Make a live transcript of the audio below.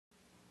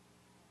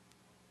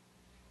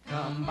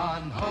Come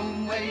on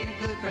home where your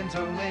good friends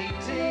are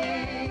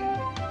waiting.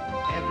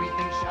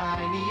 Everything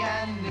shiny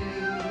and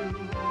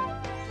new.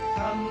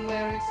 Come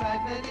where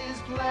excitement is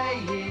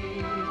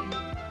playing.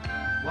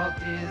 Walt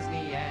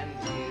Disney and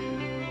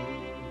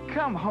You.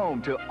 Come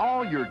home to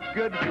all your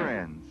good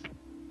friends.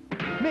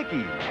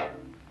 Mickey.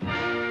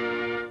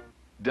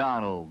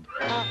 Donald.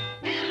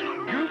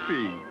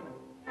 Goofy.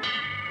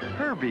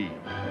 Herbie.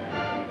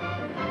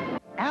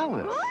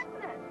 Alice.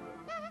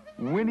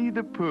 Winnie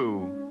the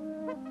Pooh.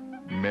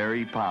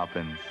 Mary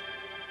Poppins.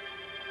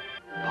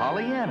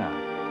 Pollyanna.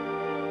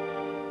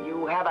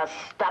 You have a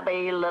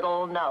stubby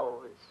little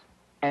nose.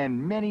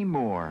 And many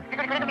more.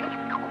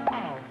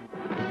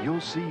 You'll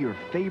see your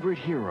favorite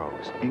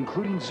heroes,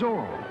 including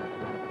Zorro,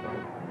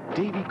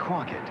 Davy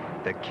Crockett,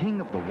 the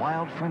king of the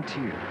wild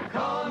frontier,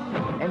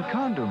 and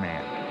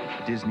Condorman,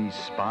 Disney's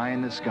spy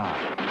in the sky.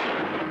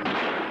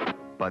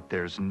 But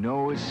there's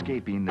no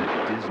escaping the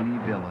Disney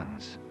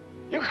villains.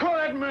 You call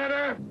that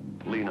murder?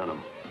 Lean on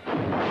him.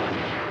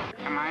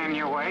 Am I in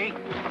your way?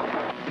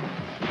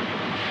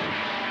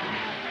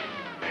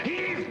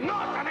 He's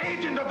not an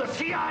agent of the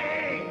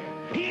CIA.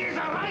 He is a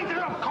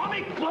writer of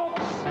comic books.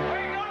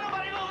 Hey, don't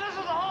nobody know this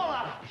is a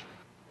holdup.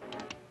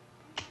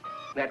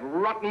 That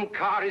rotten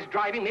car is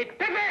driving me.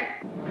 Pick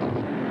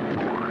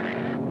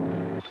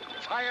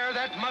Fire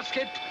that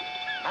musket,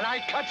 and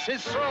I cuts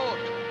his throat.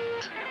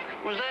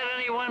 Was that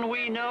anyone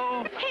we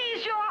know?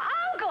 He's your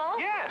uncle?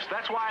 Yes,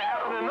 that's why I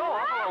happen to know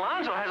Uncle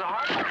Alonzo has a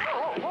heart.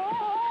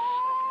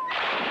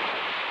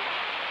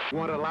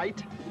 Want a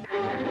light?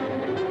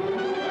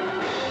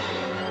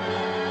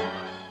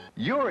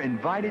 You're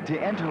invited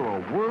to enter a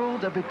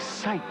world of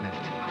excitement.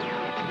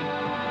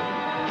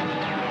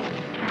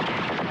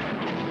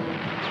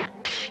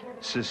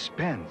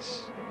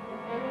 Suspense.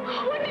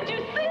 What did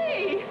you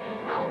see?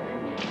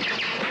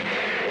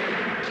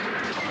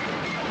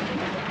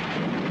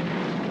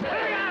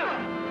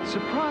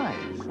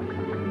 Surprise.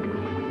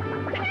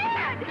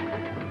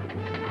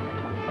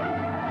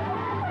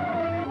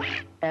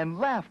 And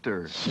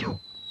laughter.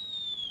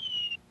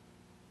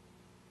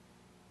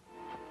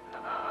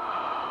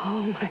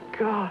 Oh, my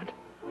God.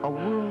 A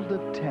world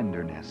of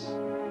tenderness.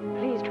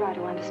 Please try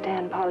to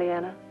understand,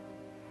 Pollyanna.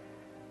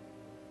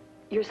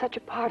 You're such a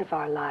part of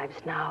our lives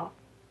now.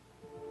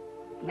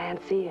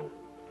 Nancy and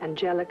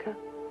Angelica,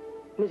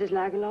 Mrs.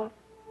 Lagerlof.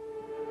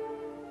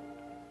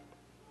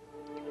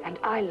 And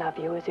I love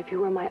you as if you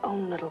were my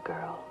own little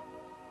girl.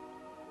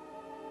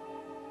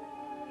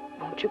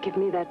 Won't you give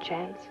me that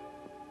chance?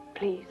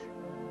 Please.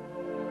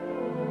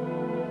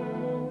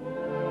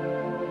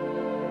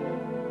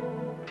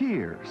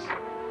 Tears.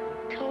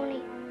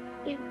 Tony,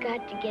 you've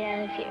got to get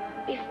out of here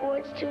before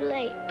it's too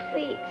late,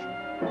 please.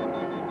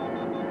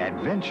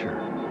 Adventure.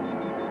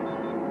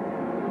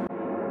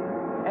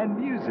 And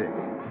music.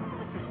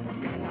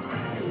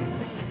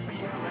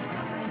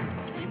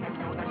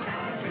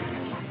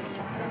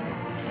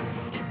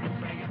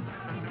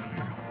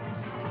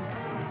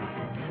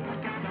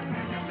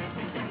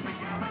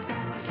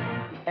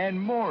 And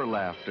more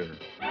laughter.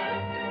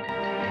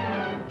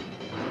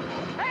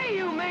 Hey,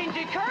 you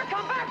mangy cur,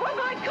 come back with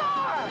my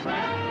car!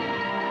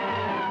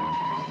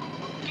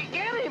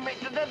 Get him!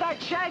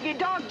 That Shaggy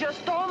Dog just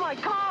stole my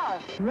car!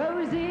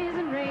 Roses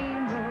and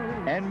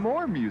rainbows. And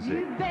more music.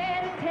 You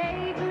better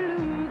take a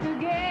look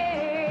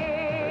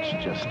again.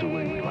 That's just the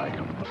way we like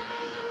them.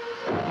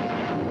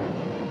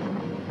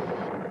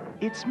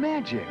 It's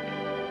magic.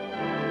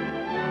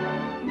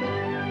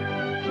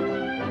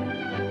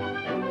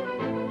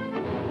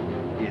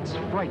 It's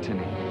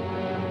frightening.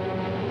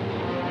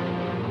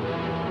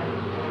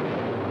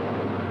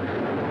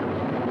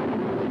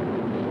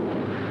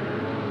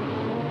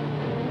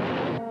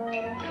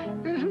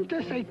 Isn't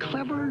this a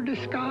clever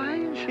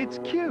disguise? It's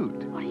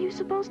cute. What are you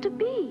supposed to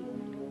be?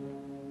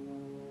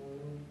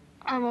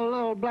 I'm a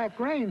little black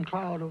rain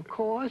cloud, of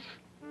course.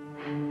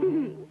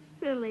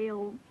 Silly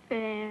old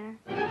bear.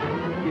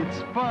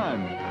 It's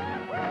fun.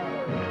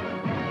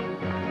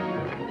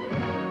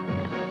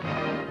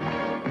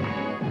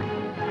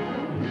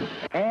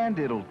 And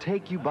it'll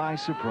take you by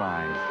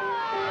surprise.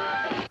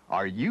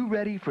 Are you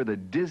ready for the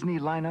Disney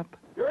lineup?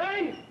 You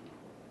ready?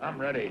 I'm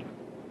ready.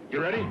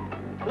 You ready?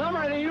 I'm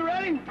ready. You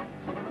ready?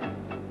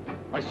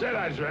 I said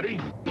I was ready.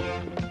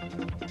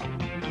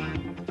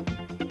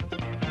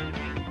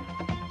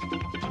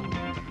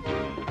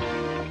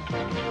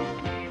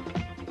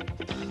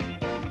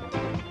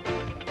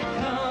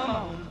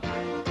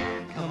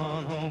 Come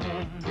on home.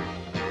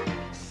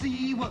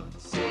 See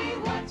what's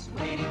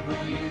waiting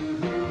for you.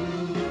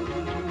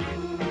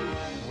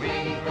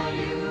 Waiting for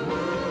you.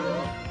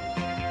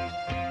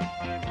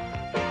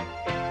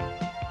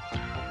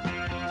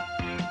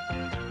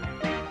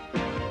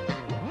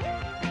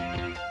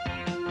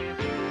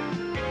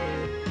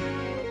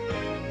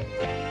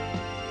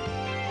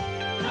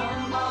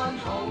 Come on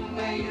home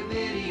where your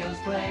video's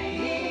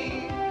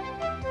playing.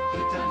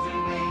 Good times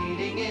are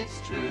waiting, it's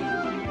true.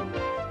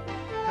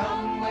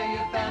 Come where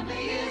your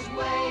family is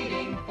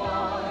waiting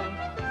for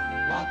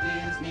Walt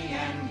Disney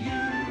and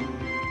You.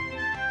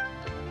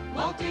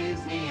 Walt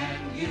Disney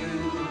and You.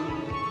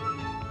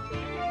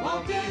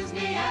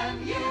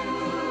 and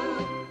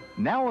You.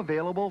 Now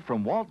available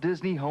from Walt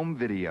Disney Home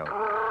Video.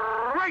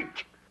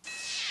 Great!